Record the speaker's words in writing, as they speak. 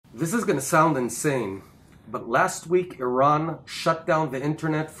This is going to sound insane, but last week Iran shut down the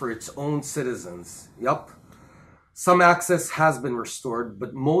internet for its own citizens. Yup. Some access has been restored,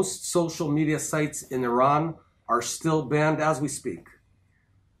 but most social media sites in Iran are still banned as we speak.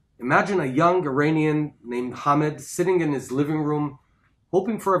 Imagine a young Iranian named Hamid sitting in his living room,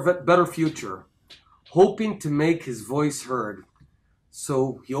 hoping for a better future, hoping to make his voice heard.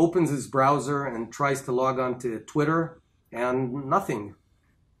 So he opens his browser and tries to log on to Twitter, and nothing.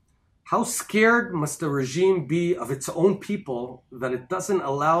 How scared must a regime be of its own people that it doesn't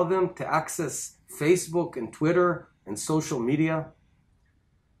allow them to access Facebook and Twitter and social media?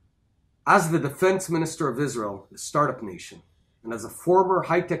 As the defense minister of Israel, a startup nation, and as a former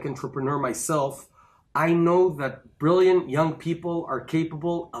high-tech entrepreneur myself, I know that brilliant young people are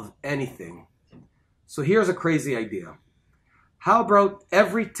capable of anything. So here's a crazy idea. How about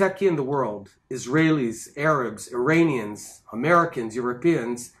every techie in the world, Israelis, Arabs, Iranians, Americans,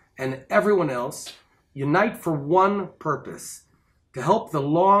 Europeans, and everyone else, unite for one purpose: to help the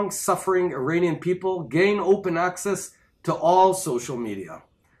long-suffering Iranian people gain open access to all social media.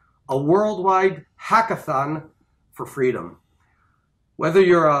 A worldwide hackathon for freedom. Whether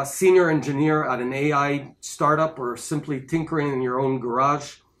you're a senior engineer at an AI startup or simply tinkering in your own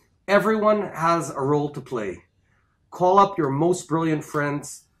garage, everyone has a role to play. Call up your most brilliant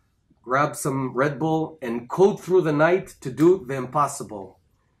friends, grab some Red Bull, and code through the night to do the impossible.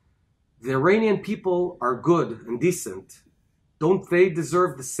 The Iranian people are good and decent. Don't they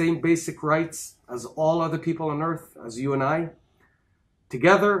deserve the same basic rights as all other people on earth, as you and I?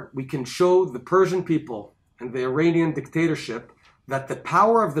 Together, we can show the Persian people and the Iranian dictatorship that the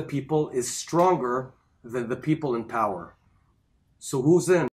power of the people is stronger than the people in power. So who's in?